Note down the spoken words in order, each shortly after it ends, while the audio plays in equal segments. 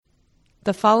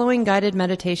The following guided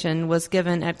meditation was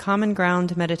given at Common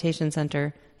Ground Meditation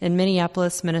Center in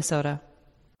Minneapolis, Minnesota.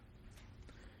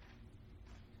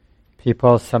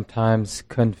 People sometimes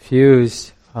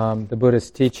confuse the Buddha's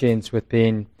teachings with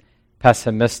being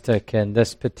pessimistic, and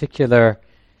this particular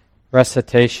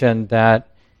recitation that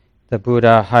the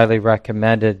Buddha highly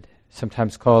recommended,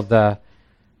 sometimes called the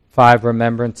 5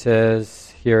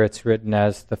 remembrances, here it's written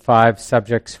as the 5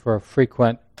 subjects for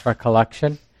frequent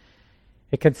recollection.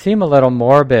 It can seem a little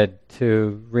morbid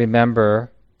to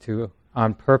remember, to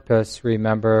on purpose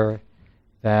remember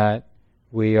that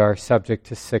we are subject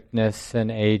to sickness and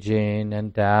aging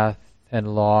and death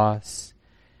and loss,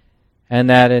 and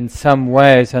that in some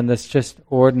ways, on this just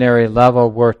ordinary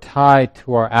level, we're tied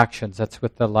to our actions. That's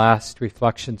what the last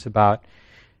reflection's about.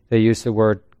 They use the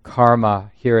word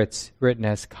karma. Here it's written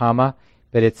as kama,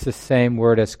 but it's the same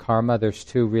word as karma. There's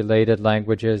 2 related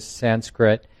languages,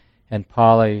 Sanskrit and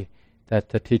Pali, that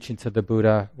the teachings of the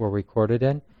Buddha were recorded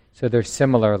in. So they're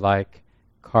similar, like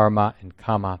karma and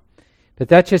kama. But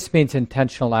that just means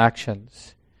intentional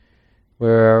actions,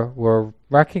 where we're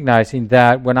recognizing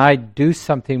that when I do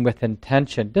something with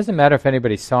intention, it doesn't matter if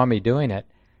anybody saw me doing it,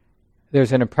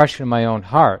 there's an impression in my own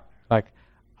heart, like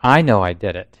I know I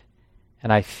did it,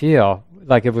 and I feel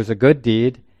like if it was a good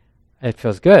deed, it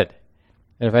feels good.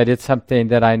 And if I did something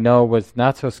that I know was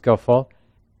not so skillful,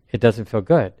 it doesn't feel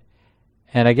good.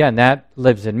 And again, that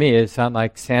lives in me. It's not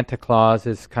like Santa Claus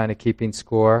is kind of keeping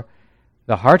score.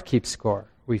 The heart keeps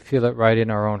score. We feel it right in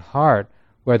our own heart,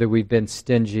 whether we've been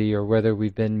stingy or whether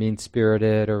we've been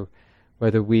mean-spirited or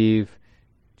whether we've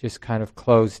just kind of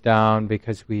closed down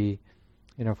because we,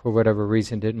 for whatever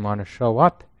reason didn't want to show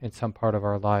up in some part of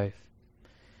our life.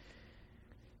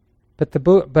 But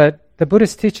the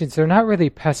Buddhist teachings, they're not really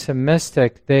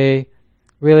pessimistic. They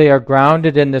really are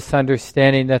grounded in this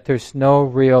understanding that there's no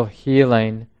real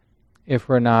healing if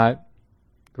we're not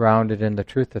grounded in the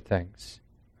truth of things.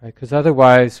 Because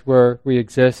otherwise we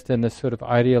exist in this sort of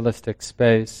idealistic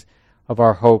space of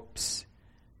our hopes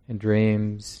and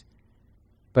dreams,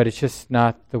 but it's just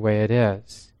not the way it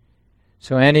is.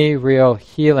 So any real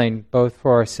healing, both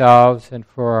for ourselves and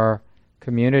for our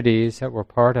communities that we're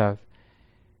part of,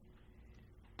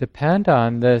 depend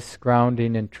on this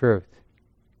grounding in truth.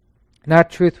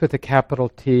 Not truth with a capital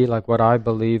T, like what I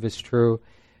believe is true,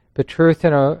 but truth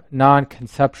in a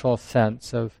non-conceptual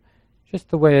sense of just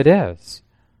the way it is.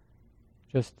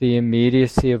 Just the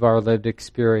immediacy of our lived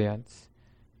experience,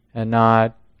 and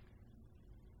not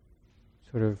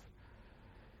sort of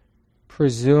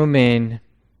presuming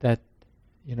that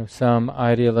some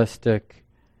idealistic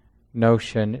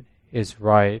notion is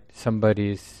right,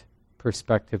 somebody's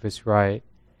perspective is right.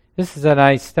 This is a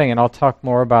nice thing, and I'll talk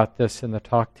more about this in the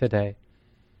talk today.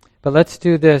 But let's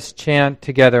do this chant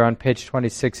together on page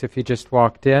 26 if you just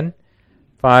walked in.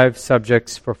 5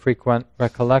 subjects for frequent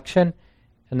recollection.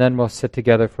 And then we'll sit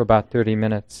together for about 30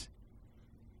 minutes.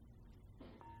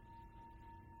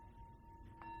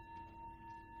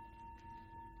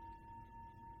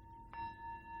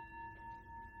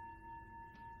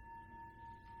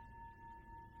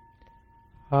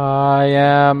 I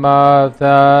am of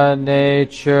the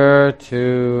nature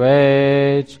to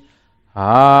age.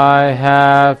 I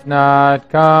have not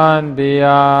gone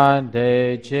beyond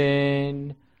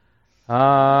aging.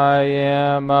 I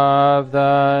am of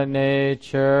the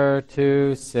nature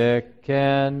to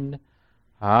sicken.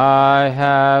 I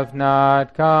have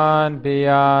not gone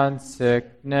beyond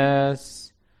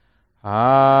sickness.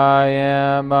 I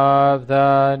am of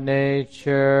the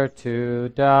nature to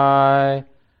die.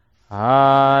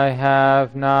 I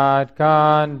have not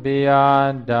gone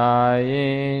beyond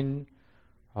dying.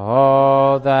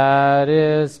 All that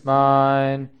is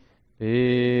mine,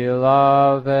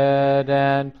 beloved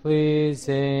and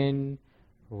pleasing,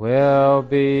 will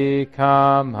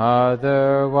become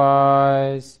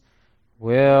otherwise,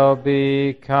 will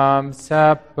become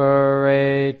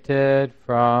separated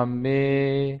from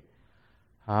me.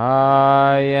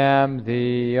 I am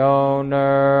the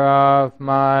owner of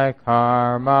my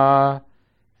karma,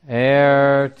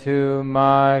 heir to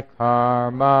my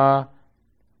karma,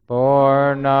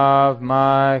 born of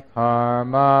my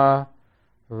karma,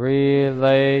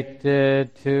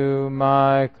 related to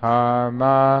my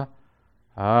karma,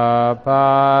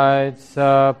 abide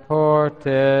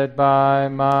supported by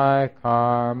my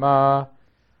karma.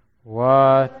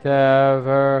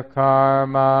 Whatever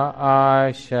karma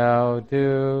I shall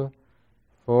do,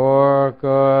 for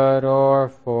good or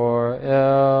for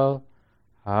ill,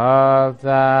 of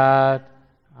that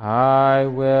I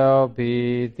will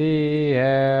be the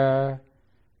heir.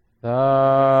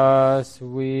 Thus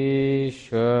we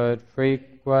should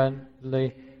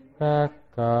frequently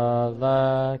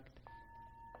recollect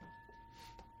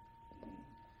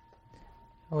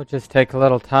We'll just take a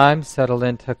little time, settle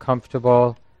into a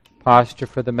comfortable posture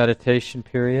for the meditation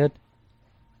period.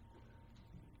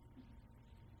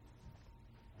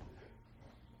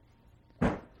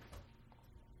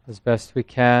 As best we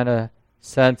can, a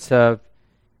sense of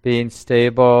being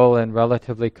stable and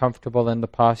relatively comfortable in the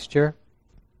posture.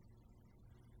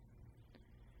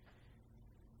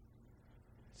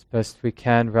 As best we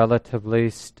can, relatively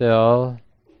still.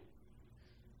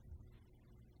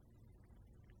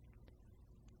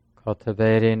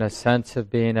 Cultivating a sense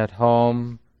of being at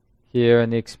home here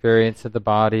in the experience of the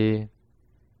body.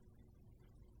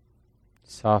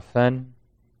 Soften.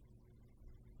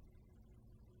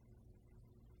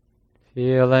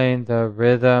 Feeling the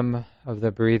rhythm of the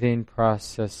breathing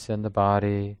process in the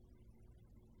body.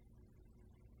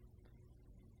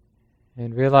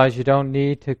 And realize you don't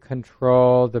need to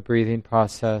control the breathing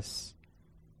process.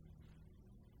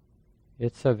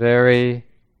 It's a very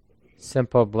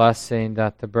simple blessing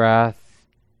that the breath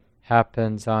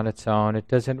happens on its own. It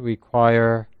doesn't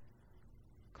require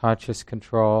conscious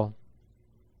control.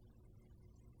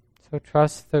 So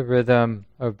trust the rhythm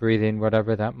of breathing,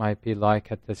 whatever that might be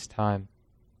like at this time.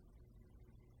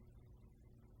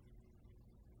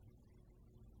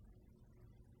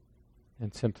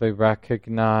 And simply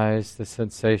recognize the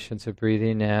sensations of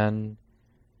breathing in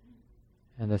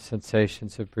and the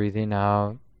sensations of breathing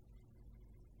out.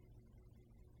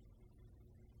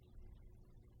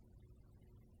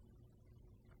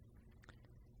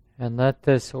 And let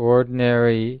this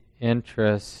ordinary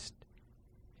interest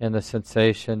in the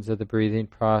sensations of the breathing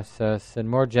process, and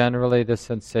more generally the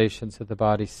sensations of the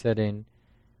body sitting,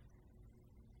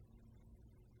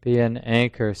 be an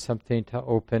anchor, something to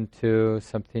open to,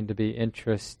 something to be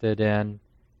interested in,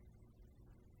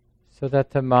 so that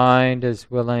the mind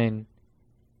is willing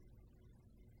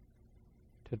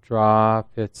to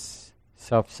drop its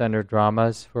self-centered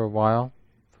dramas for a while,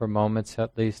 for moments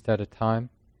at least at a time.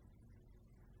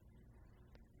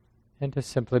 And to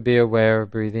simply be aware of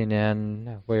breathing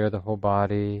in, aware of the whole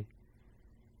body,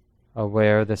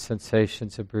 aware of the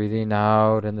sensations of breathing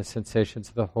out and the sensations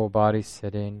of the whole body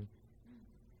sitting.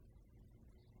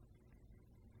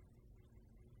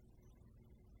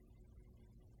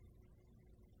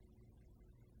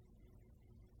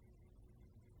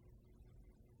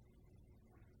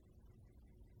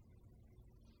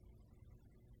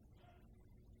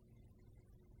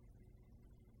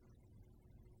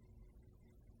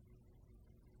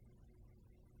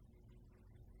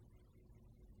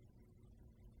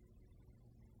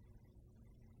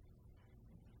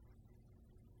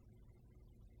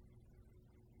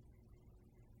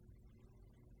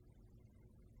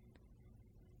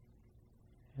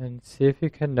 And see if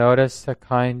you can notice a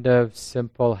kind of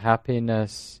simple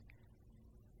happiness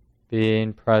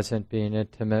being present, being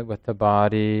intimate with the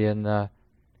body and the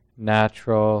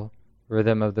natural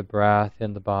rhythm of the breath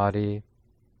in the body.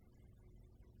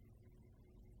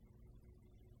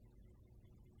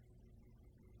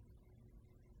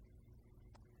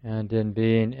 And in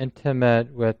being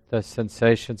intimate with the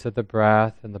sensations of the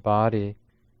breath and the body,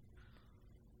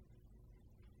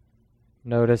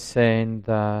 noticing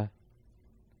the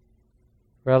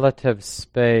relative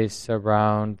space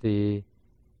around the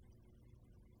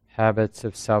habits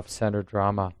of self-centered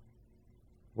drama,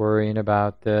 worrying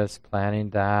about this, planning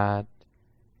that,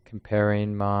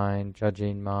 comparing mind,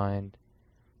 judging mind.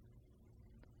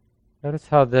 Notice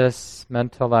how this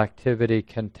mental activity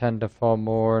can tend to fall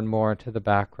more and more into the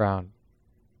background,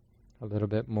 a little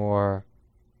bit more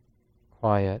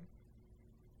quiet.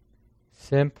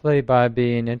 Simply by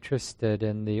being interested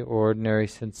in the ordinary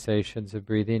sensations of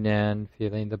breathing in,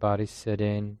 feeling the body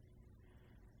sitting,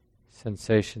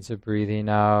 sensations of breathing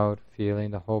out, feeling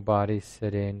the whole body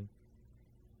sitting.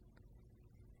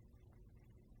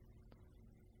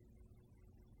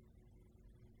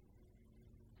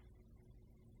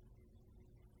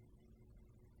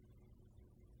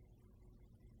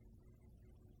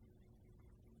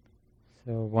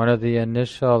 So one of the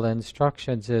initial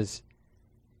instructions is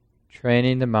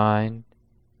training the mind,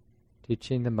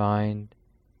 teaching the mind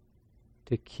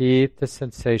to keep the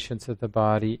sensations of the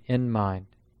body in mind,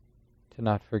 to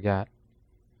not forget.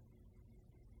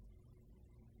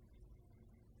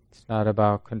 It's not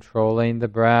about controlling the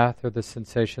breath or the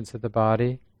sensations of the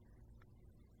body,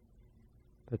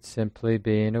 but simply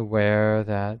being aware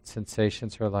that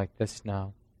sensations are like this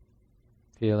now.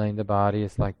 Feeling the body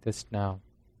is like this now.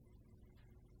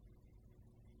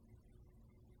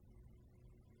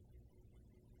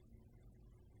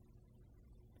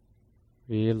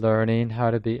 Relearning how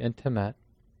to be intimate,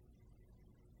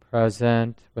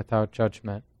 present without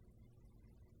judgment.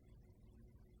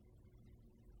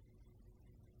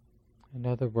 In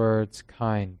other words,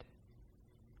 kind.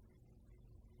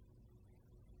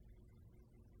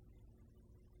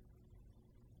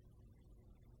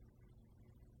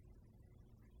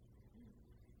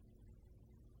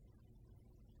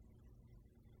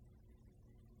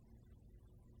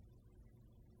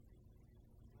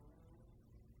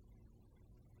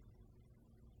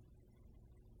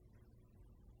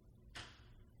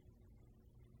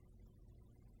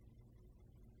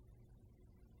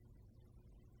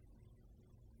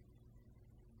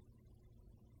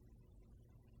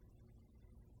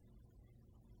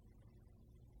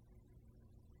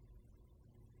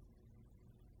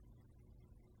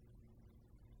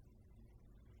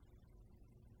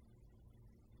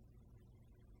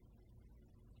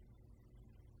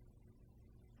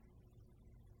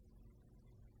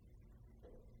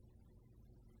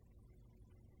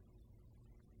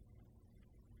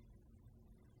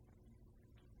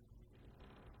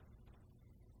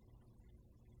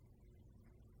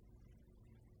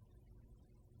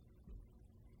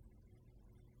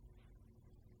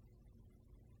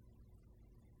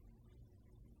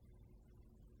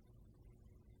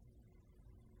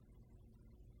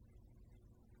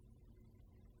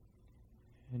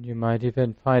 And you might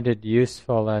even find it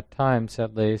useful at times,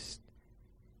 at least,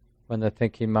 when the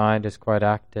thinking mind is quite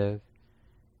active,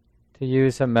 to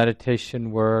use a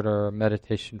meditation word or a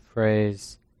meditation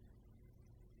phrase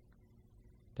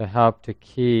to help to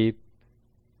keep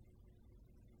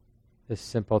this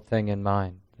simple thing in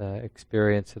mind, the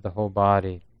experience of the whole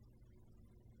body.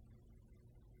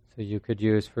 So you could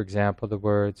use, for example, the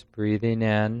words breathing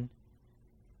in,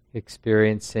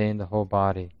 experiencing the whole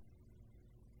body.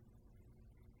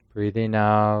 Breathing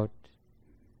out,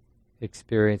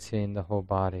 experiencing the whole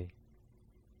body.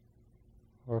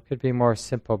 Or it could be more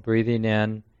simple. Breathing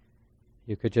in,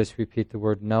 you could just repeat the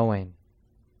word knowing,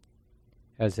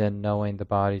 as in knowing the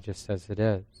body just as it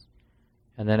is.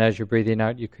 And then as you're breathing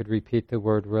out, you could repeat the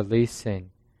word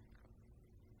releasing,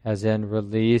 as in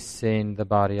releasing the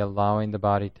body, allowing the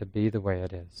body to be the way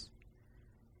it is.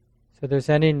 So there's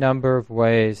any number of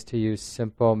ways to use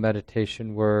simple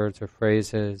meditation words or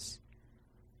phrases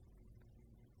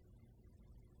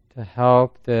to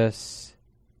help this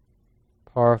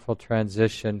powerful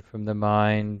transition from the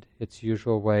mind, its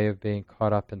usual way of being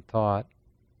caught up in thought,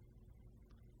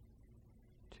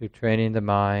 to training the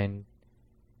mind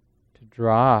to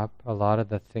drop a lot of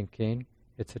the thinking,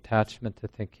 its attachment to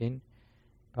thinking,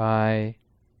 by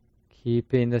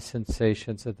keeping the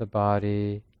sensations of the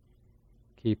body,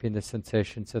 keeping the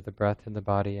sensations of the breath in the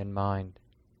body in mind,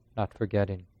 not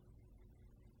forgetting.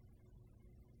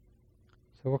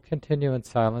 So we'll continue in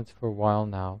silence for a while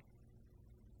now.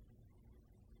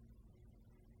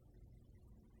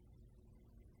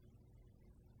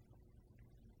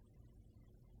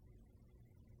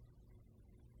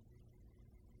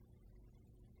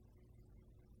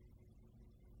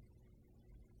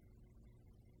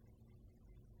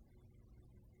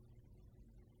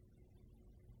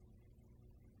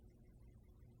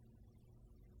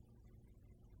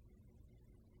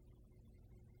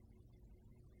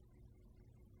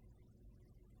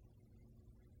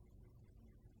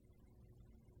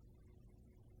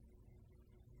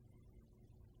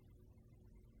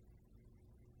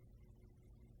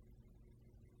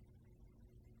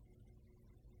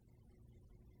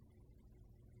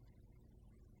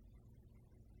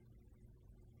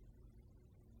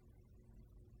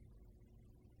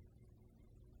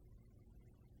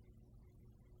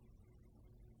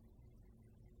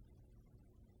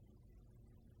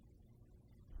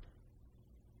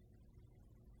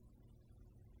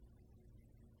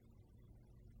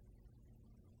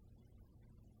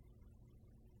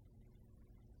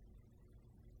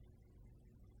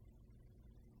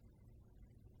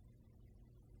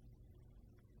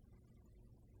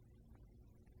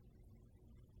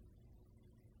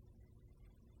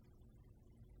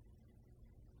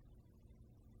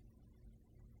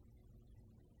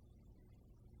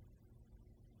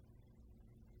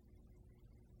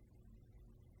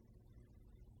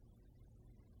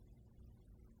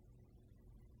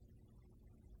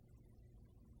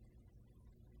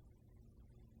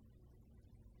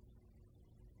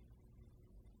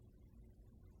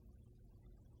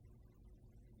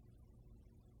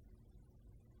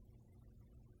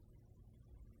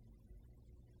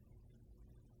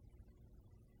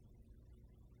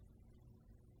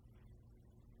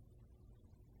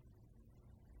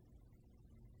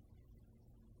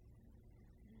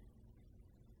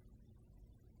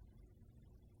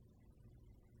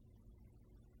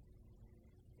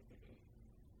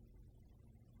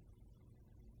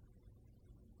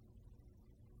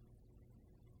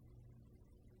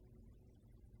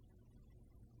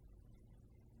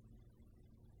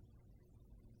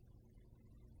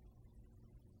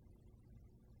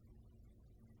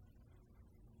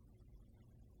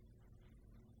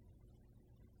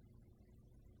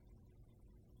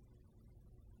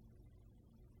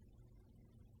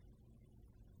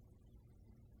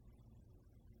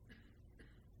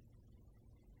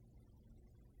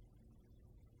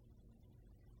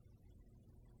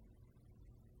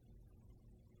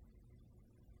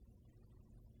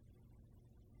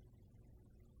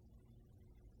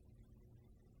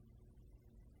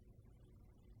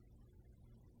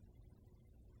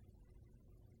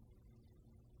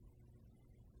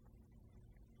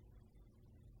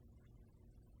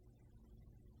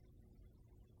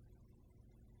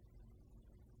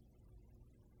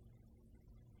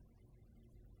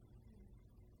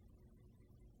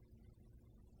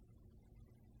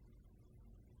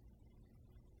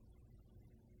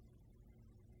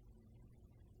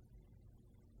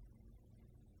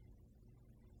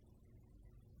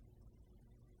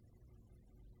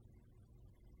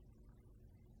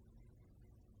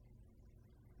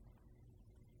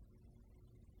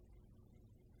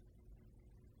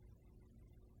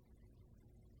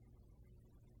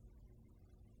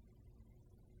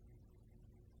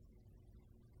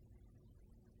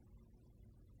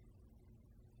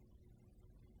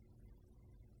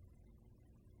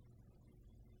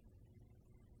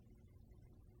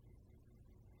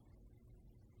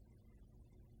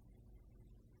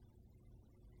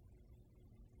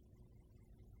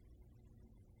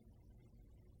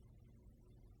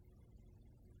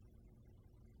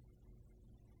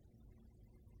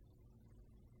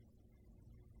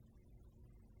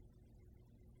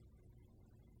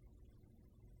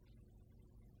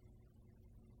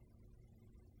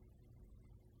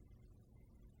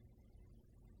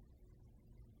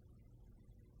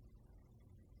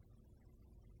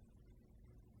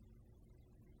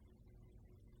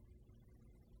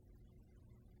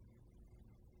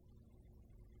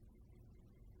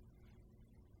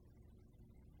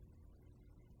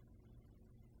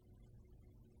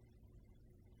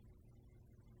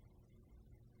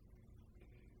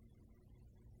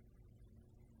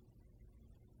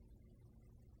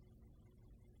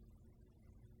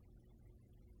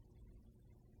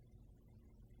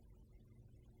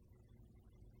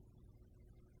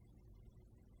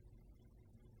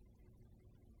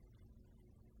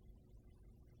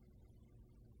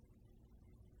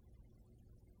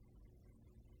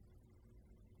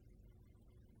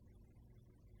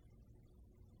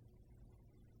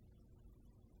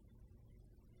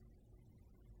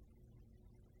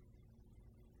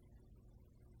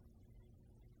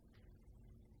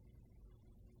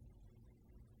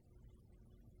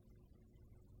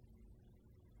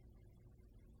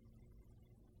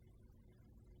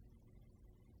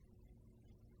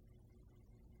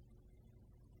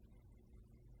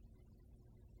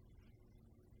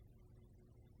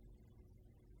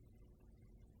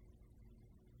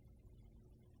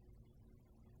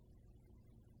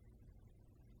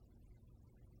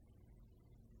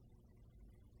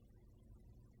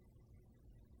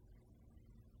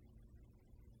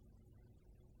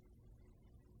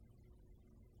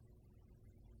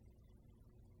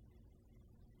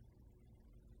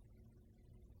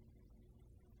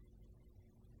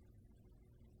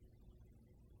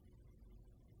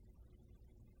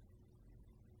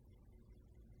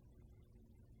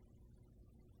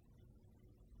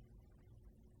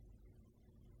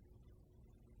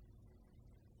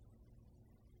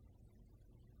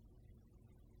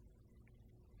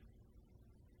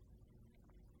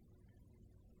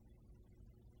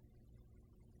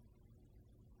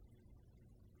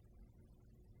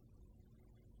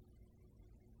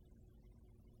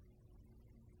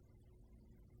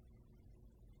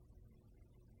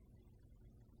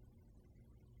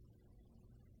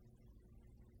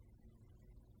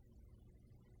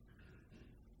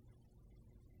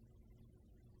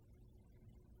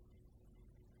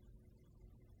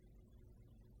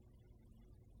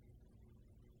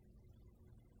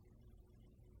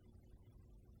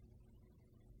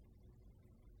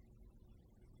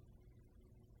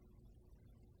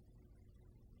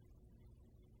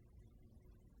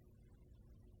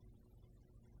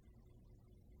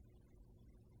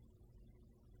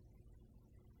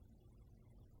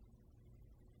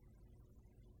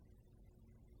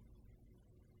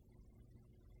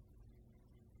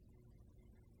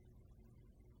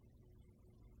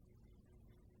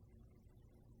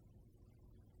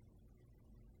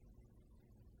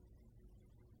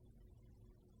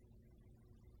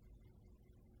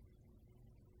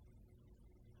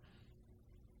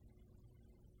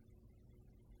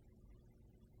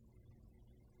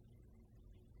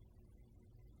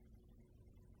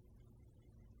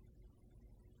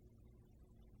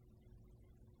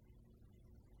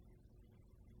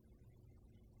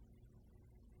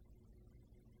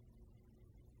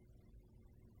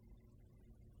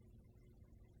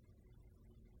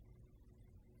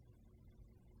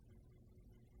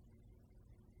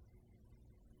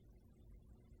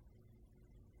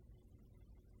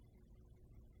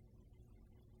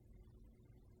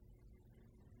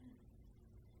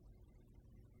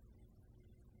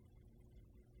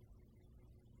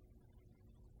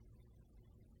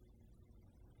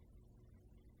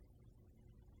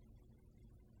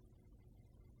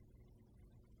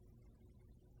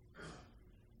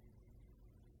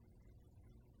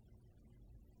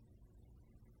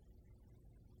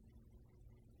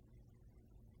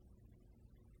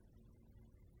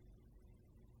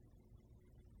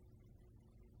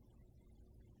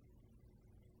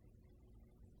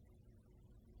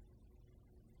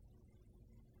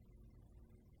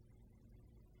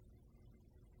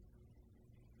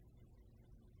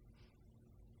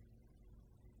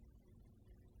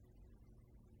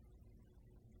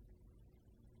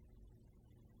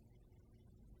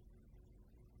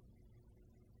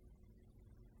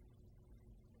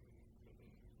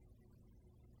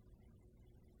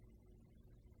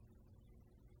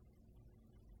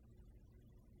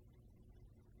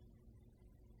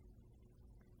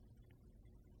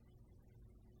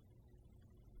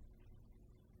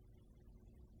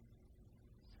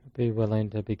 Be willing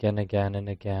to begin again and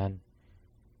again.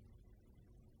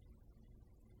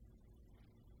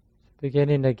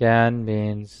 Beginning again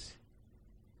means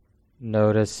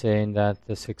noticing that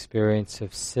this experience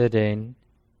of sitting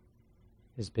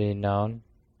is being known,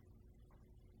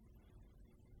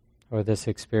 or this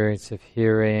experience of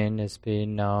hearing is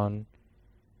being known.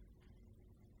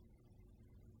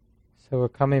 So we're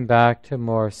coming back to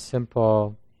more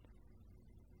simple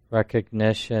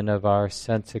recognition of our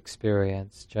sense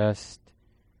experience, just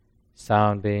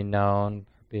sound being known,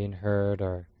 being heard,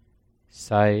 or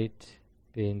sight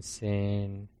being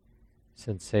seen,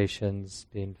 sensations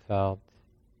being felt.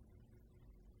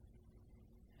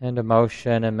 And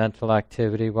emotion and mental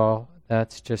activity, well,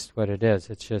 that's just what it is.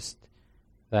 It's just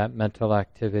that mental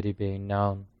activity being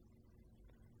known.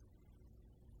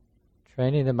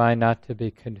 Training the mind not to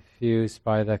be confused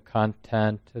by the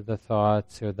content of the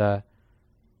thoughts or the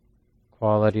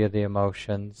quality of the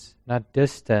emotions. Not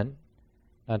distant,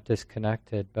 not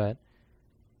disconnected, but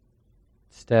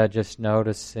instead just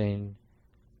noticing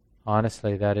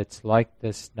honestly that it's like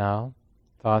this now.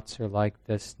 Thoughts are like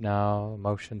this now.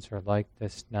 Emotions are like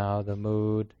this now. The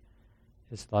mood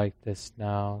is like this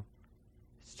now.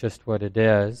 It's just what it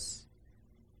is,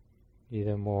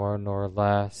 neither more nor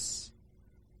less.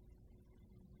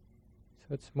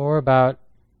 So it's more about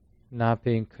not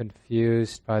being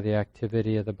confused by the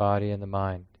activity of the body and the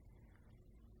mind,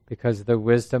 because the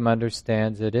wisdom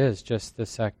understands it is just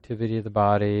this activity of the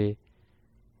body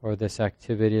or this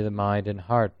activity of the mind and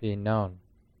heart being known.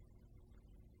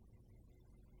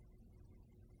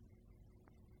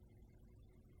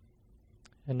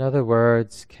 In other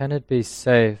words, can it be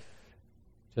safe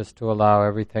just to allow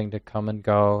everything to come and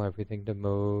go, everything to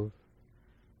move?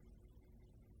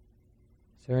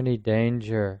 Is there any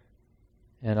danger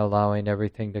in allowing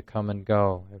everything to come and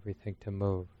go, everything to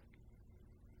move,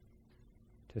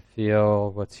 to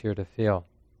feel what's here to feel?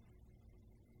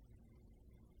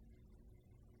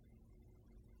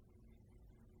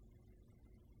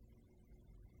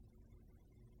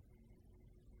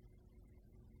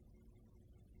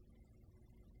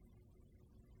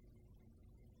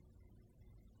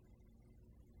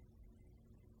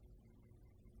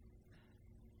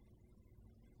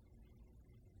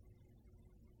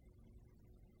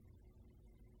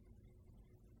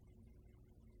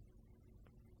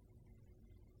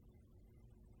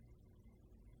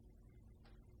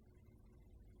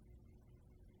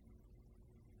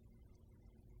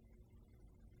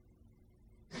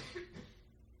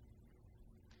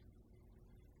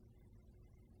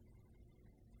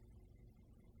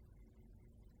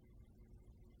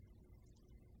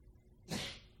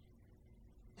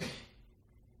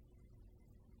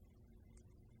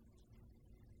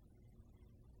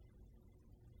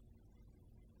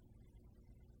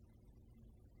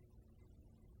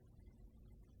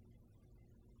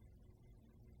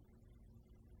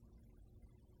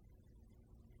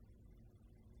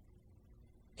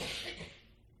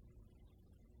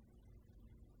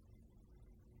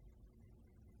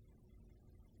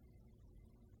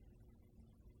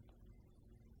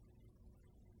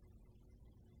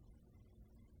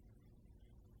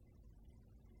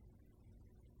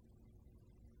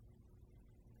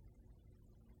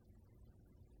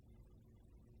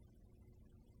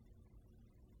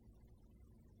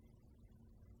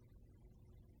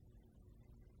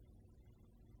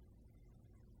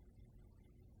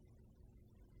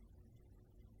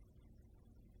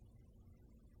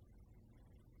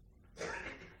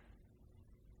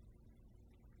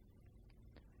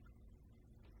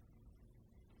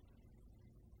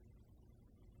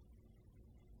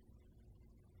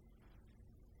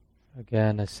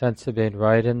 Again, a sense of being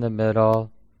right in the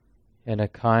middle in a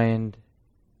kind,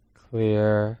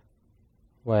 clear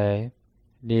way,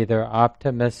 neither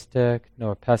optimistic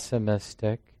nor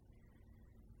pessimistic.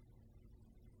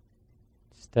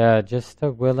 Instead, just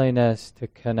a willingness to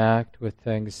connect with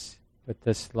things, with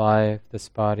this life, this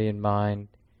body and mind,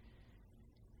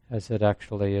 as it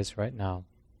actually is right now.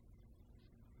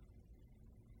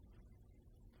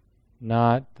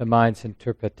 Not the mind's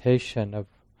interpretation of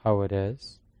how it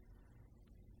is,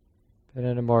 but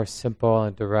in a more simple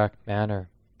and direct manner,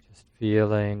 just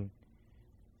feeling,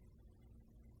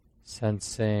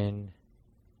 sensing,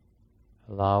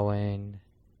 allowing,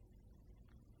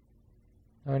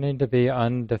 learning to be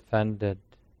undefended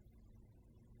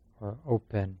or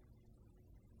open.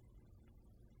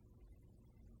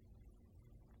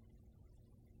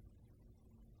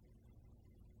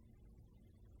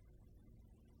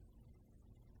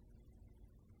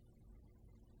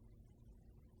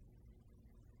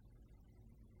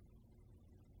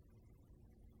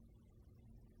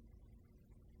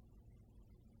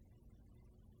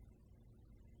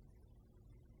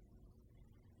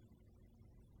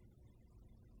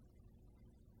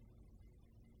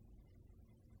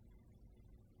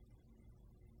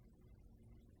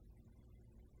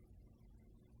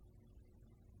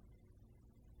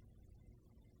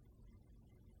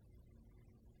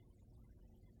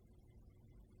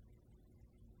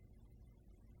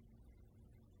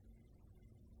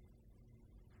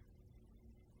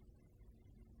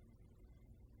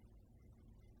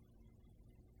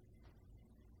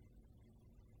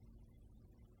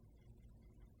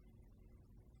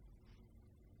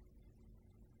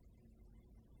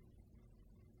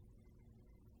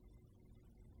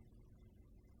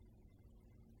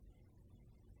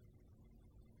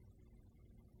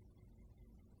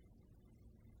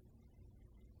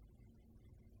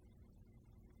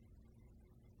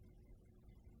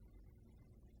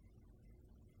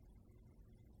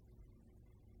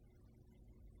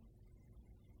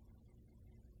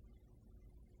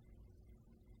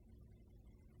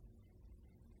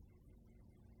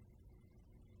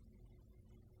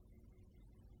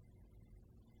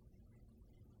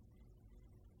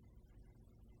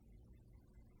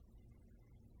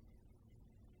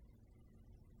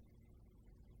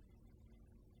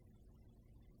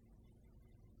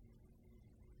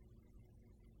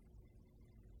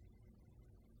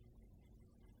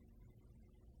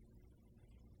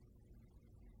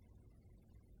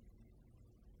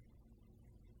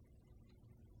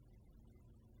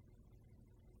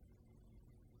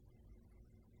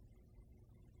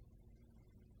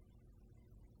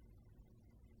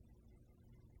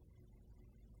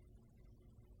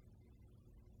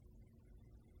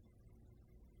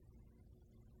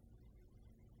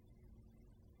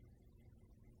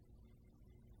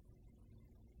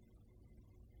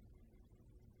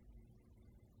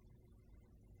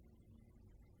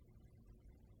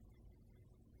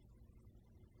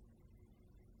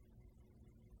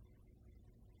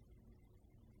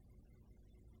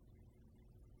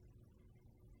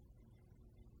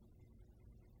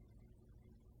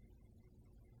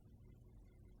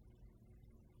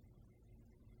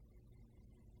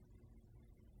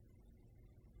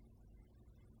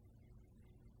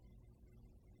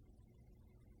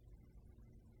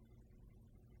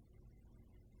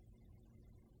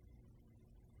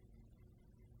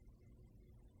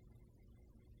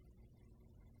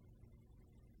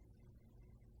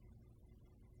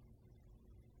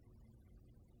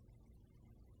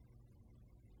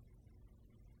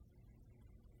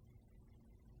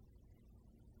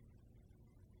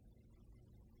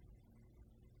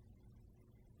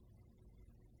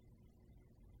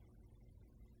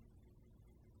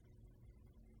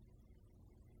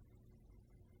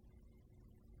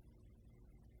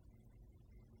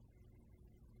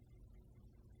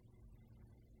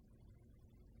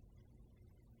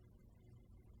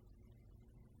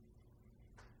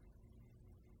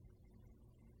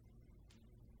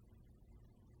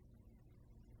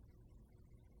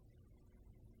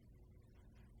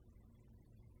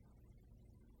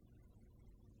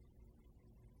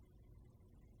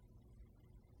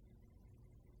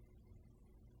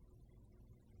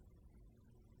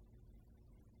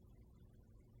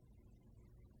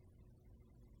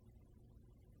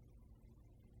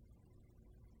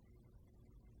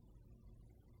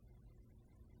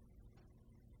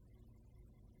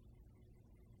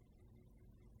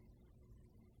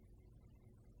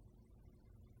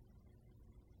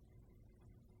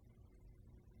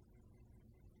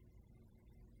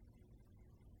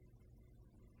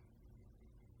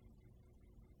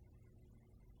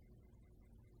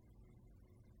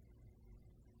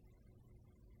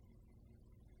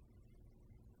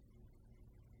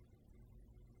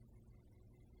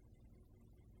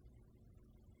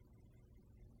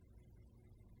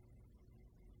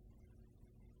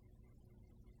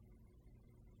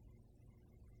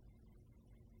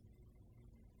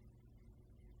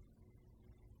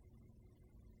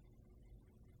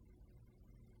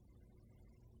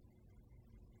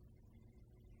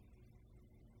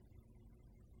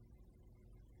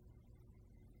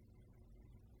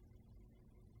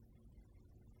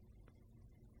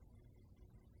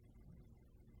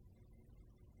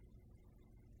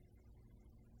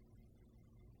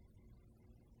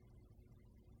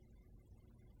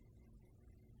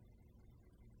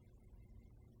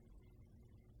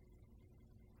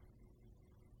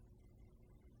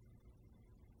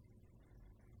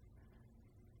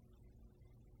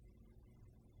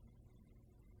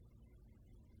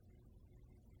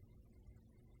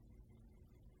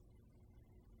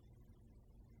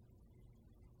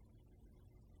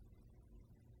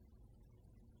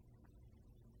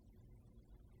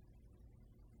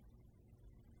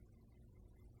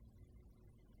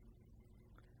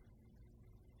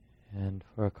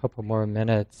 for a couple more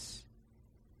minutes.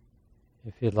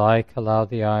 If you'd like, allow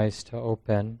the eyes to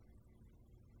open.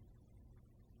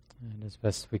 And as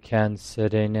best we can,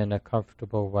 sitting in a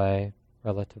comfortable way,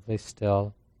 relatively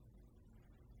still.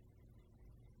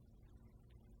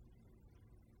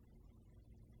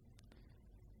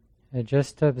 And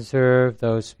just observe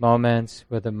those moments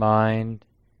where the mind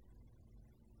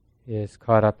is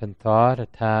caught up in thought,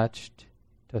 attached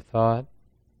to thought,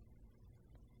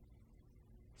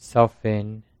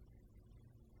 selfing, or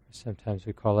sometimes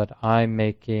we call it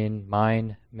I-making,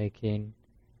 mine-making,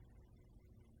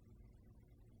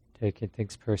 taking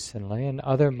things personally. In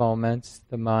other moments,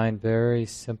 the mind, very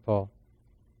simple,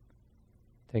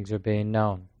 things are being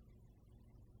known.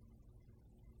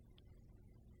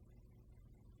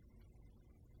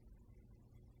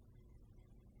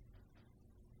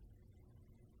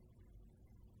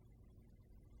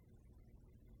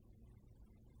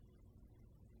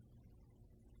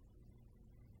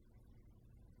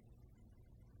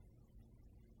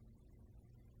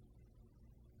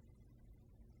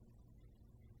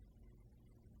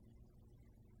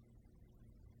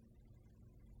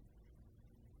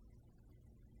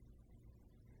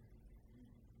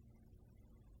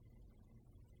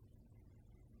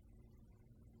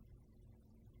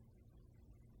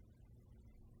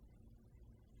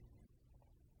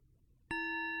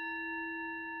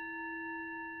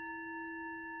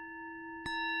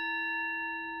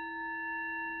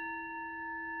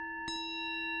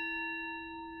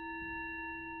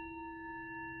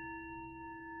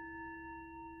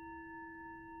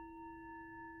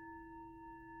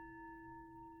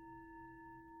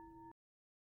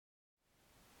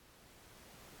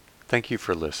 Thank you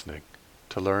for listening.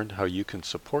 To learn how you can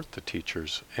support the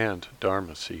teachers and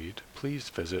Dharma Seed, please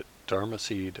visit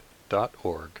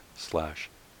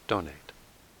dharmaseed.org/donate.